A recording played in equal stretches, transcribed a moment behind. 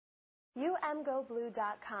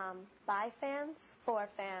UMGoBlue.com. By fans, for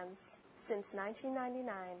fans. Since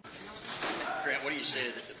 1999. Grant, what do you say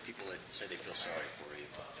to the people that say they feel sorry for you?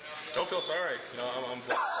 Don't feel sorry. I'm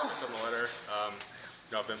blessed in the letter.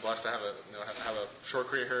 I've been blessed to have a short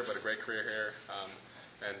career here, but a great career here,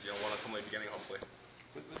 and one ultimately beginning, hopefully.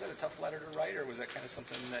 Was that a tough letter to write, or was that kind of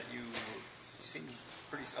something that you seemed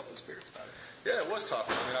pretty up in spirits about it? Yeah, it was tough.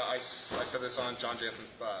 I said this on John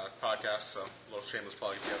Jansen's podcast, so a little shameless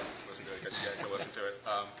plug if you haven't listened to it. You guys go listen to it.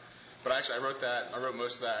 But actually, I wrote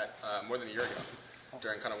most of that more than a year ago,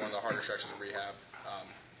 during kind of one of the harder stretches of rehab,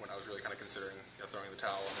 when I was really kind of considering throwing the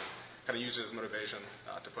towel, and kind of used it as motivation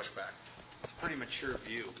to push back. It's a pretty mature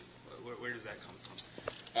view. Where does that come from?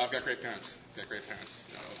 I've got great parents. I owe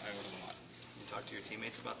them a lot. You talked to your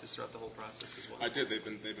teammates about this throughout the whole process as well? I did. They've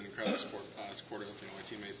been incredibly supportive. My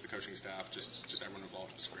teammates, the coaching staff, just everyone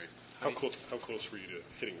involved was great. How close were you to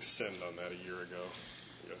hitting send on that a year ago?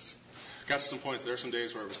 Yes. Got to some points. There were some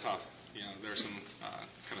days where it was tough. There were some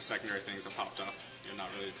kind of secondary things that popped up, not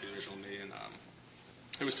related to the original me, and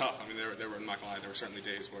it was tough. There were, I'm not gonna lie, there were certainly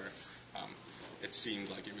days where it seemed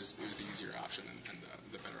like it was the easier option and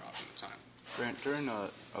the better option at the time. Grant,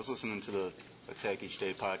 I was listening to the Attack Each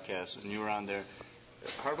Day podcast, and you were on there.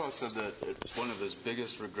 Harbaugh said that it's one of his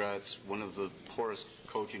biggest regrets, one of the poorest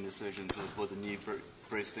coaching decisions was with the knee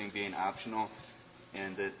brace thing being optional,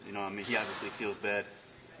 and that he obviously feels bad.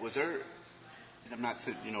 Was there? I'm not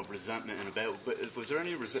saying resentment in a bad, but was there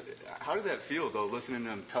any how does that feel though? Listening to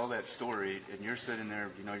him tell that story, and you're sitting there,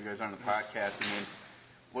 you guys are on the podcast, and then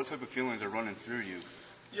what type of feelings are running through you?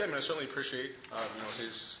 Yeah, I certainly appreciate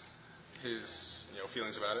his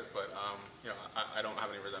feelings about it, but I don't have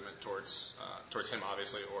any resentment towards him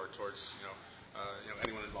obviously, or towards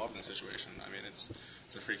anyone involved in the situation.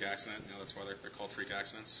 It's a freak accident. That's why they're called freak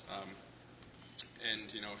accidents.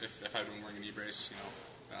 And if I'd been wearing a knee brace,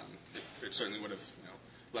 it certainly would have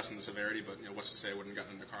lessened the severity. But what's to say I wouldn't have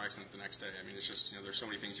gotten in a car accident the next day? It's just there's so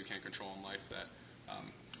many things you can't control in life that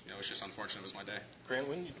it's just unfortunate. It was my day. Grant,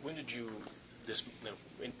 when did you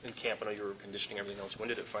in camp? I know you were conditioning everything else. When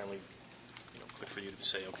did it finally click for you to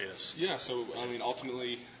say, okay, this? Yeah. So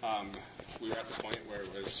ultimately, we were at the point where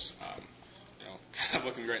it was kind of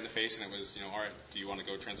looking me right in the face, and it was all right. Do you want to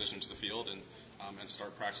go transition to the field and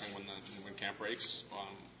start practicing when camp breaks?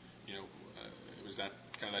 It was that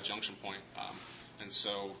kind of that junction point. And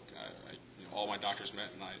so all my doctors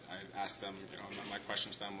met, and I asked them, my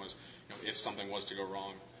question to them was, if something was to go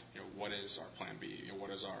wrong, what is our plan B? What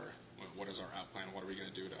is our out plan? What are we going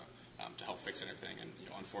to do to help fix everything? And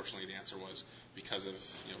unfortunately, the answer was because of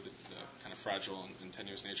the kind of fragile and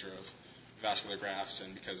tenuous nature of vascular grafts,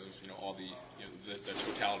 and because of all the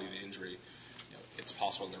totality of the injury, it's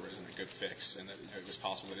possible there isn't a good fix, and that it was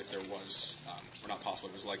possible that if there was, or not possible,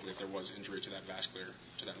 it was likely if there was injury to that vascular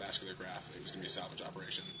graft, it was going to be a salvage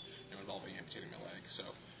operation, involving amputating my leg. So,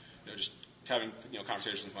 just having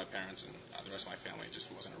conversations with my parents and the rest of my family, it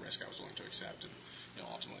just wasn't a risk I was willing to accept, and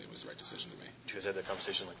ultimately it was the right decision to me. Did you guys have that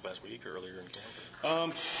conversation like last week or earlier in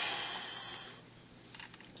camp?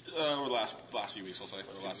 Or the last few weeks, I'll say.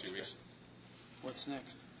 The last few weeks. What's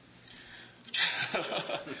next?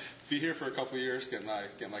 Be here for a couple of years, get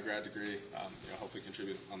my grad degree, hopefully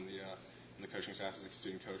contribute on the coaching staff as a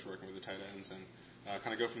student coach, working with the tight ends, and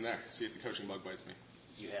kind of go from there. See if the coaching bug bites me.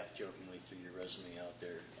 You have jokingly threw your resume out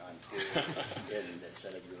there on Twitter and that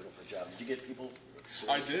said you were looking for a job. Did you get people?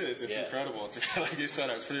 I did. It's incredible. It's like you said.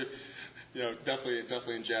 I was pretty,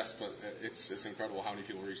 definitely in jest, but it's incredible how many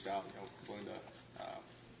people reached out, willing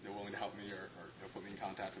to help me or put me in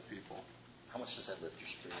contact with people. How much does that lift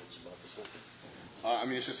your spirits about this whole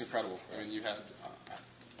thing? It's just incredible. You had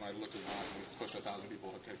when I looked at the last one, close to 1,000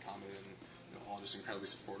 people had commented, and all just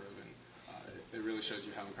incredibly supportive, and it really shows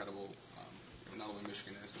you how incredible not only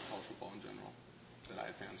Michigan is, but college football in general. That I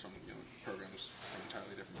had fans from programs from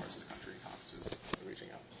entirely different parts of the country and conferences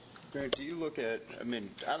reaching out. Grant, do you look at?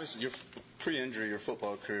 Obviously, your pre-injury, your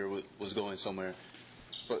football career was going somewhere,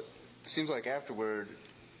 but it seems like afterward,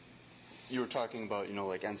 you were talking about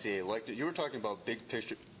like NCAA elected. You were talking about big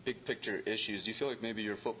picture issues. Do you feel like maybe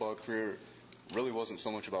your football career really wasn't so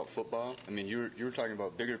much about football? You were talking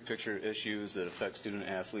about bigger picture issues that affect student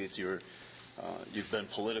athletes. You've been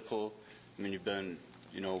political. You've been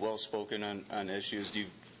well spoken on issues.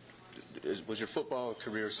 Was your football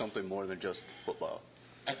career something more than just football?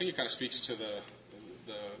 I think it kind of speaks to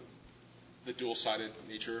the dual-sided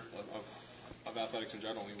nature of athletics in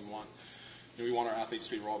general. We want our athletes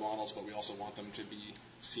to be role models, but we also want them to be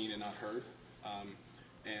seen and not heard.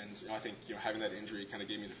 And I think having that injury kind of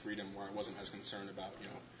gave me the freedom where I wasn't as concerned about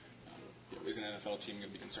is an NFL team going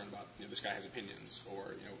to be concerned about this guy has opinions,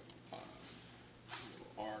 or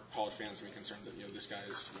our college college fans to be concerned that this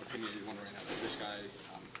guy's opinionated one right now. That this guy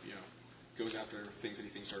goes after things that he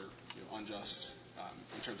thinks are unjust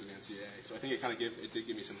in terms of the NCAA. So I think it did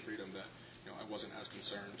give me some freedom that I wasn't as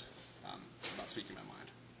concerned about speaking my mind.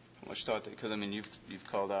 How much thought? Because you've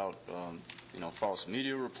called out false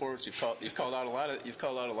media reports. You've called out a lot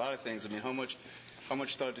of things. How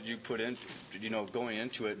much thought did you put in going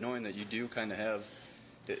into it, knowing that you do kind of have,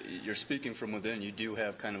 you're speaking from within, you do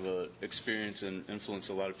have kind of a experience and influence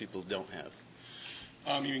a lot of people don't have?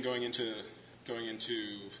 You mean going into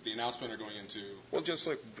the announcement or going into? Well, just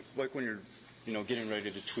like when you're getting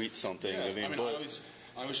ready to tweet something. Yeah,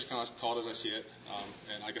 I always just kind of call it as I see it,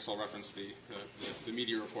 and I guess I'll reference the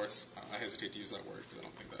media reports. I hesitate to use that word because I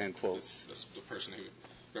don't think that and quotes. The person who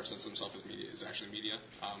represents himself as media is actually media.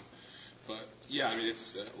 But yeah,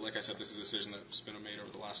 it's like I said, this is a decision that's been made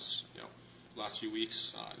over the last few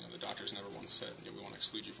weeks. The doctors never once said we want to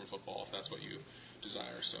exclude you from football if that's what you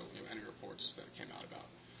desire. So any reports that came out about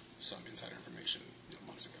some insider information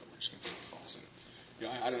months ago were just completely false.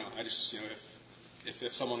 And I don't know. I just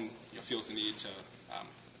if someone feels the need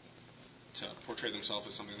to portray themselves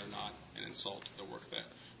as something they're not and insult the work that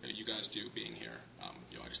you guys do being here,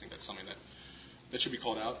 I just think that's something that should be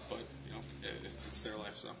called out. But it's their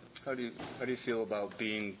life. So how do you feel about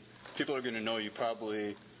being? People are going to know you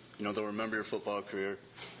probably. They'll remember your football career,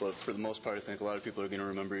 but for the most part, I think a lot of people are going to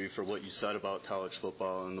remember you for what you said about college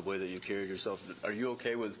football and the way that you carried yourself. Are you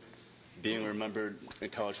okay with being remembered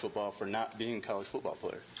in college football for not being a college football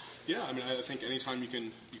player? Yeah, I think anytime you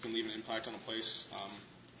can leave an impact on a place,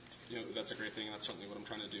 that's a great thing, and that's certainly what I'm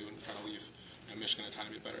trying to do, and trying to leave Michigan a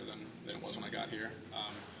tiny bit better than it was when I got here.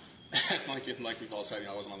 Like we've all said,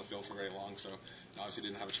 I wasn't on the field for very long, so obviously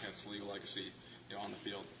didn't have a chance to leave a legacy on the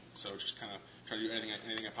field. So just kind of try to do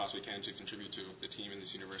anything I possibly can to contribute to the team and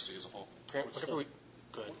this university as a whole. Go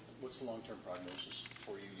ahead. What's the long-term prognosis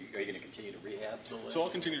for you? Are you going to continue to rehab? So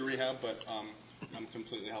I'll continue to rehab, but I'm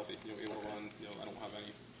completely healthy. Able to run. I don't have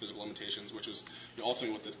any physical limitations, which is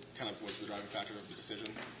ultimately what was the driving factor of the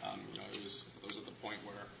decision. It was at the point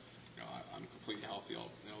where I'm completely healthy.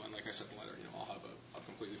 And like I said in the letter, I'll have a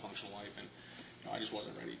completely functional life, and I just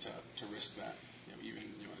wasn't ready to risk that.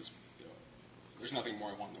 There's nothing more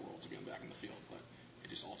I want in the world to be back in the field, but it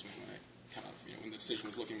just ultimately when the decision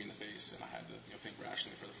was looking me in the face and I had to think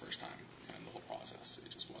rationally for the first time, kind of the whole process, it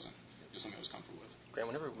just wasn't something I was comfortable with. Grant,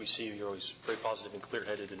 whenever we see you, you're always very positive and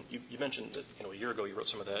clear-headed, and you mentioned that a year ago you wrote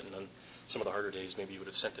some of that, and then some of the harder days maybe you would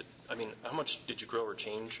have sent it. How much did you grow or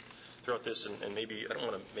change throughout this? And maybe I don't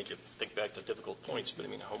want to make you think back to difficult points, but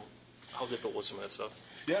how difficult was some of that stuff?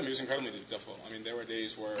 Yeah, it was incredibly difficult. There were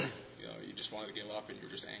days where you just wanted to give up and you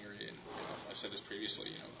were just angry. And I've said this previously.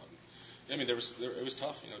 It was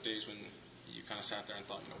tough. Days when you kind of sat there and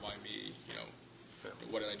thought, why me?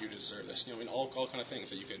 What did I do to deserve this? All kind of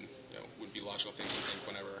things that you can would be logical things to think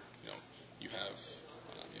whenever you have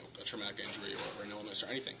a traumatic injury or an illness or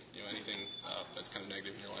anything anything that's kind of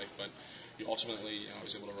negative in your life. But ultimately, I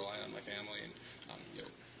was able to rely on my family and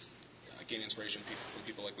gain inspiration from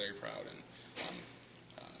people like Larry Proud and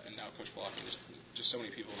now Coach Block and just so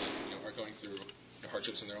many people that are going through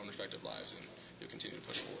hardships in their own respective lives and continue to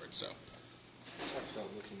push forward. So. You talked about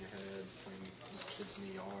looking ahead, playing with kids in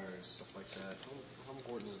the yard, stuff like that. How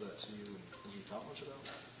important is that to you? And have you thought much about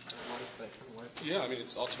that kind of life? Yeah,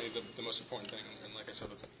 it's ultimately the most important thing. And like I said,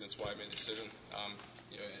 that's why I made the decision.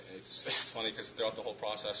 It's funny because throughout the whole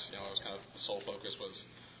process, I was kind of the sole focus was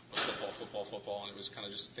football, and it was kind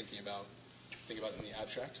of just thinking about it in the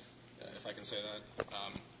abstract, if I can say that.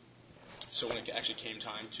 So when it actually came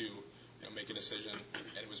time to make a decision,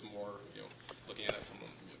 and it was more looking at it from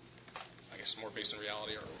I guess more based on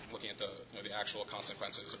reality, or looking at the actual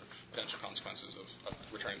consequences or potential consequences of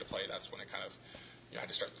returning to play. That's when it kind of I had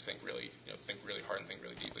to start to think really hard and think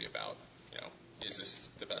really deeply about is this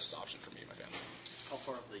the best option for me and my family. How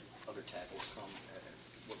far have the other tackles come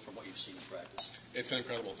from what you've seen in practice? It's been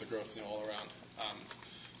incredible, the growth all around.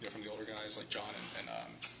 From the older guys like John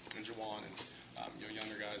and Jawan and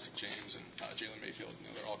younger guys like James and Jalen Mayfield.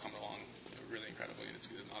 They're all coming along really incredibly, and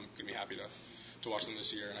I'm going to be happy to watch them this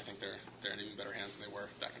year, and I think they're in even better hands than they were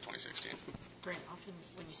back in 2016. Grant, often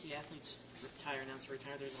when you see athletes announce to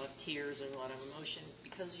retire, there's a lot of tears, there's a lot of emotion.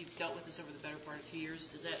 Because you've dealt with this over the better part of 2 years,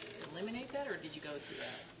 does that eliminate that, or did you go through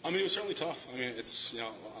that? It was certainly tough. It's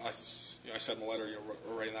I said in the letter,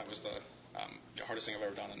 writing that was the hardest thing I've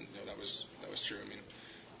ever done, and that was true.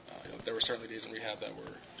 There were certainly days in rehab that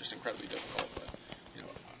were just incredibly difficult,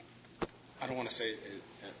 but I don't want to say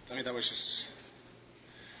it. That was just.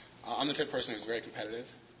 I'm the type of person who's very competitive,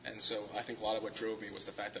 and so I think a lot of what drove me was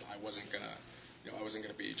the fact that I wasn't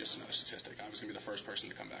gonna be just another statistic. I was gonna be the first person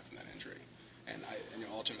to come back from that injury, And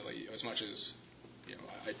ultimately, as much as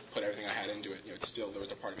I put everything I had into it, it's still, there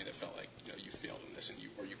was a part of me that felt like you failed in this and you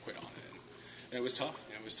quit on it. And it was tough.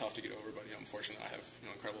 It was tough to get over, but unfortunately, I have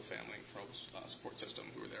incredible family, incredible support system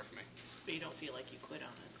who were there for me. But you don't feel like you quit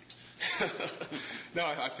on it. No,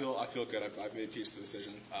 I feel good. I've made peace with the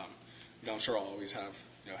decision. I'm sure I'll always have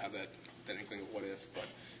that inkling of what if, but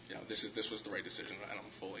this was the right decision, and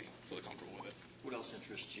I'm fully comfortable with it. What else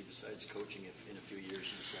interests you besides coaching if in a few years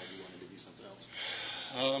you decide you wanted to do something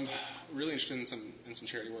else? Really interested in some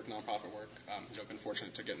charity work, nonprofit work. I've been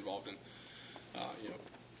fortunate to get involved in,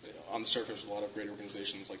 on the surface, a lot of great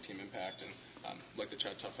organizations like Team Impact and like the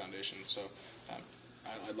Chad Tough Foundation. So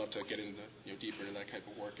I'd love to get into deeper into that type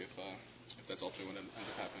of work if that's ultimately what ends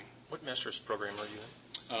up happening. What master's program are you in?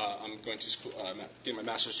 I'm going to school, getting my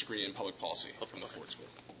master's degree in public policy from the Ford School.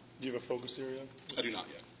 Do you have a focus area? I do not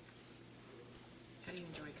yet. How do you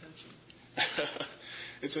enjoy coaching?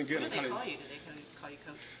 It's been good. What do they call you? Do they call you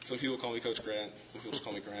coach? Some people call me Coach Grant. Some people just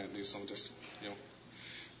call me Grant. Maybe some just,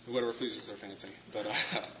 whatever pleases their fancy. But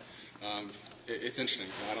it's interesting.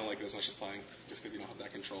 I don't like it as much as playing, just because you don't have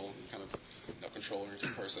that control. You kind of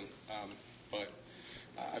control-oriented person. But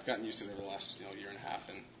I've gotten used to it over the last year and a half,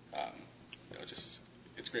 and just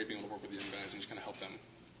it's great being able to work with the young guys and just kind of help them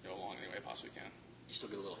along any way I possibly can. You still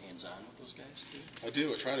get a little hands-on with those guys, too? I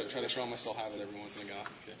do. I try to show them I still have it every once and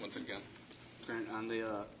again. Grant, on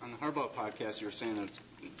the Harbaugh podcast, you were saying that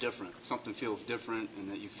it's different. Something feels different, and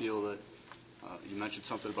that you feel that you mentioned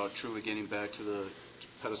something about truly getting back to the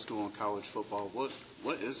pedestal in college football.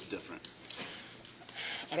 What is different?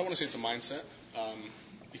 I don't want to say it's a mindset,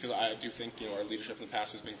 because I do think our leadership in the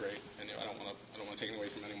past has been great, and I don't want to take it away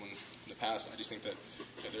from anyone in the past. I just think that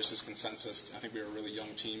there's this consensus. I think we were a really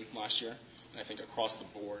young team last year, and I think across the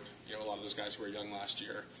board, a lot of those guys who were young last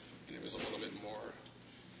year, and it was a little bit more,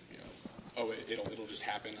 it'll just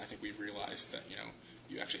happen. I think we've realized that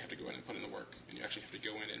you actually have to go in and put in the work, and you actually have to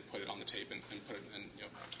go in and put it on the tape and put it and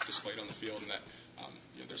display it on the field, and that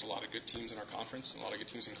there's a lot of good teams in our conference and a lot of good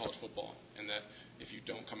teams in college football, and that if you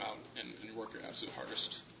don't come out and work your absolute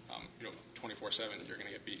hardest, 24/7, you're going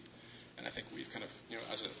to get beat. And I think we've kind of,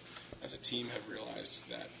 as a team, have realized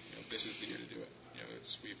that this is the year to do it.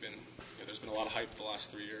 There's been a lot of hype the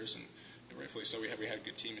last 3 years, and rightfully so. We had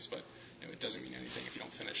good teams, but it doesn't mean anything if you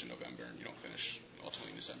don't finish in November and you don't finish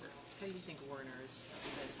ultimately in December. How do you think Warner has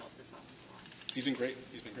helped this offensive line? He's been great.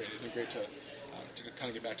 He's been great to kind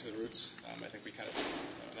of get back to the roots. I think we kind of,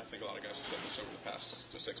 and I think a lot of guys have said this over the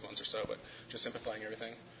past 6 months or so, but just simplifying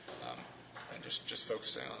everything and just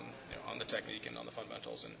focusing on the technique and on the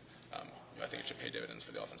fundamentals, and I think it should pay dividends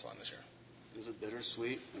for the offensive line this year. Is it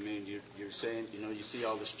bittersweet? I mean, you're saying, you see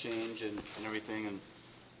all this change and everything, and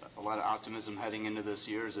a lot of optimism heading into this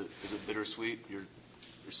year. Is it bittersweet? You're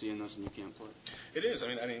seeing this and you can't play? It is. I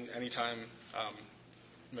mean, anytime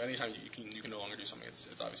you can no longer do something,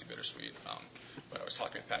 it's obviously bittersweet. But I was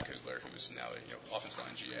talking with Pat Kugler, who's now offensive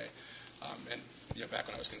line GA, and back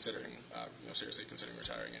when I was seriously considering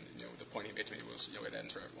retiring, and the point he made to me was it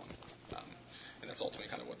ends for everyone, and that's ultimately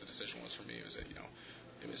kind of what the decision was for me. Was that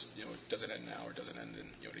it was does it end now or does it end in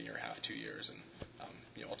a year and a half, 2 years, and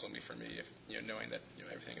ultimately for me, if knowing that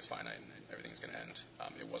everything is finite and everything's going to end,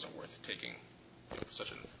 it wasn't worth taking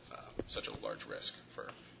such a large risk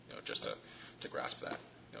for just to grasp that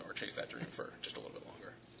or chase that dream for just a little bit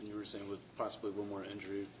longer. And you were saying with possibly one more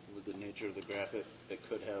injury, with the nature of the graft, it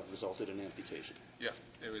could have resulted in amputation. Yeah,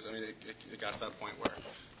 it was. I mean, it got to that point where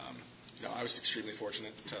I was extremely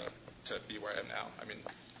fortunate to be where I am now. I mean,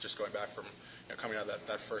 just going back from coming out of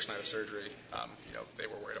that first night of surgery, they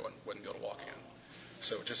were worried I wouldn't be able to walk again.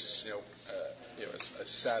 So just as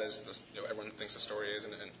sad as this, everyone thinks the story is,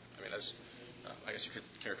 and I mean, as I guess you could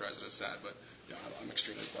characterize it as sad, but I'm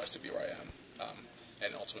extremely blessed to be where I am,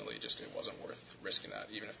 and ultimately, just it wasn't worth risking that,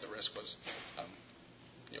 even if the risk was,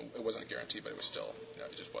 it wasn't a guarantee, but it was still,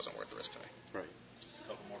 it just wasn't worth the risk to me. Right. Just a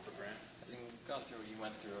couple more for Grant. As you've gone through what you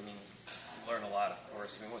went through, I mean, you learn a lot, of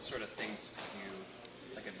course. I mean, what sort of things could you,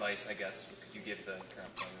 like advice, I guess, could you give the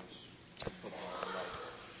current players in football and life?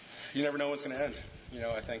 You never know what's going to end.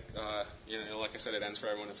 I think, like I said, it ends for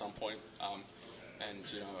everyone at some point. And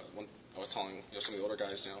when I was telling some of the older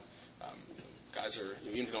guys, guys are,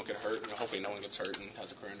 even if you don't get hurt, hopefully no one gets hurt and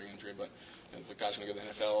has a career-ending injury, but the guy's going to go to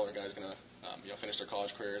the NFL, or the guy's going to finish their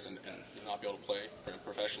college careers and not be able to play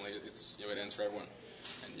professionally. It ends for everyone.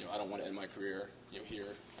 And I don't want to end my career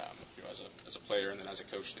here as a player and then as a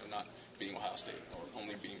coach, not beating Ohio State or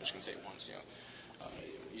only beating Michigan State once.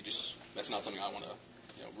 That's not something I want to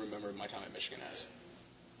remember my time at Michigan as.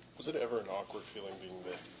 Was it ever an awkward feeling being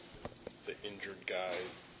the injured guy,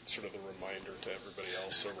 sort of the reminder to everybody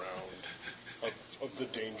else around of the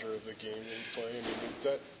danger of the game in play? I mean,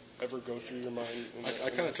 did that ever go through your mind? I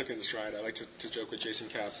kind of took it in stride. I like to joke with Jason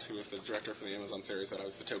Katz, who was the director for the Amazon series, that I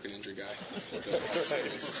was the token injury guy with the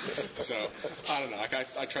series. So I don't know.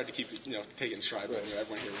 I tried to keep take it in stride, but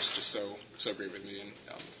everyone here was just so great with me and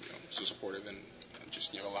so supportive and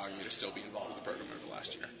just allowing me to still be involved with the program over the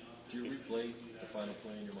last year. Do you replay the final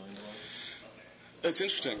play in your mind a lot? It's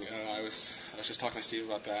interesting. I was just talking to Steve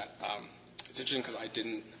about that. It's interesting because I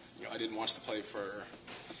didn't watch the play for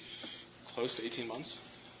close to 18 months.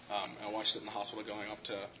 I watched it in the hospital going up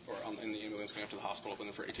to, or in the ambulance going up to the hospital, but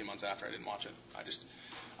then for 18 months after I didn't watch it.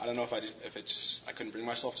 I don't know if I couldn't bring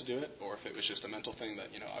myself to do it, or if it was just a mental thing that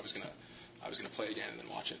I was gonna play again and then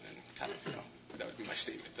watch it and kind of that would be my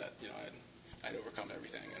statement that I'd overcome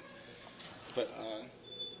everything. But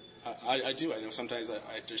I do. I know sometimes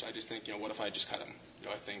I just think what if I just kind of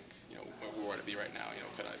I think where would I be right now?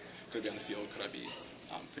 Could I be on the field? Could I be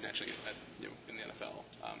potentially in the NFL?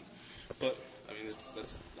 But I mean,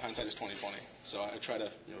 that's hindsight is 20/20. So I try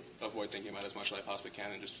to avoid thinking about it as much as I possibly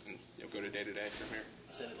can and just go to day from here.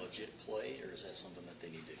 Is that a legit play, or is that something that they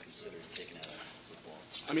need to consider taking out of football?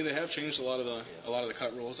 I mean, they have changed a lot of the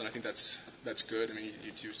cut rules, and I think that's good. I mean,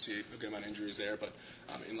 you do see a good amount of injuries there, but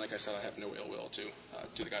and like I said, I have no ill will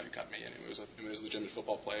to the guy who cut me. And it was a legitimate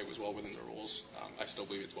football play. It was well within the rules. I still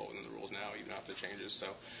believe it's well within the rules now, even after the changes. So,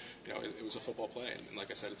 it was a football play, and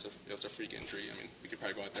like I said, it's a freak injury. I mean, we could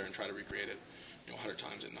probably go out there and try to recreate it 100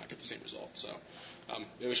 times and not get the same result. So,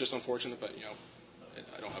 it was just unfortunate, but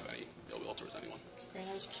I don't have any ill will towards anyone. Grant,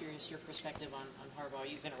 I was curious your perspective on Harbaugh.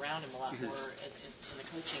 You've been around him a lot more in the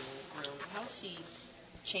coaching room. How has he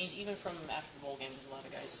changed, even from after the bowl game? Because a lot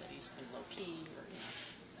of guys said he's been low key.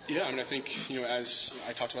 Yeah, I mean, I think as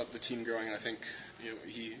I talked about the team growing, and I think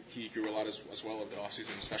he grew a lot as well over the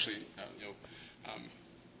offseason, especially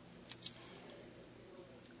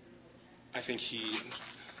I think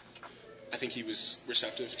he was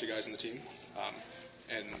receptive to guys in the team,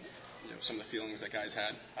 and some of the feelings that guys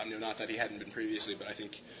had. Not that he hadn't been previously, but I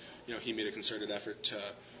think he made a concerted effort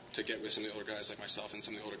to get with some of the older guys like myself and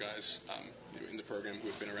some of the older guys in the program who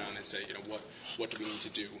have been around and say, what do we need to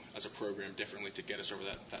do as a program differently to get us over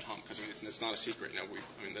that hump? Because it's not a secret.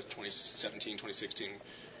 The 2017, 2016,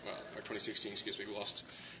 or 2016, we lost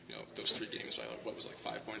those 3 games by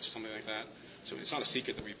 5 points or something like that. So it's not a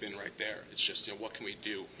secret that we've been right there. It's just what can we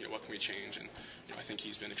do? What can we change? And I think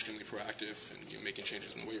he's been extremely proactive and making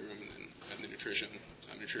changes in the weight room and the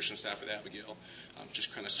nutrition staff with Abigail,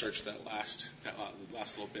 just kind of search that last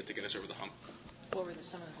little bit to get us over the hump. What were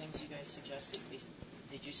some of the things you guys suggested?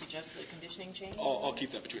 Did you suggest the conditioning change? I'll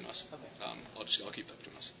keep that between us. Okay. I'll keep that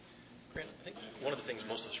between us. Grant, I think one of the things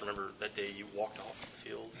most of us remember that day you walked off the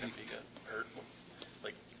field after you got hurt.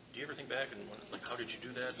 Do you ever think back and wonder, how did you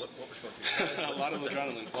do that? What was going through your a lot of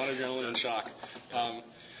adrenaline and shock.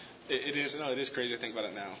 It is crazy to think about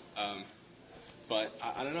it now. But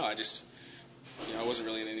I don't know. I just I wasn't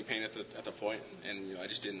really in any pain at the point, and I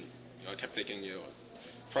just didn't. I kept thinking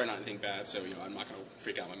probably not anything bad. So I'm not going to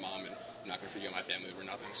freak out my mom, and I'm not going to freak out my family over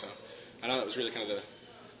nothing. So I know that was really kind of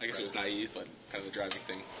I guess it was naive, but kind of the driving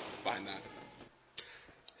thing behind that.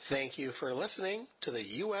 Thank you for listening to the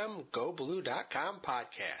UMGoBlue.com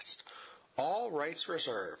podcast. All rights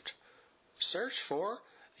reserved. Search for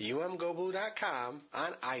UMGoBlue.com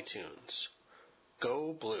on iTunes.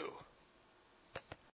 Go Blue.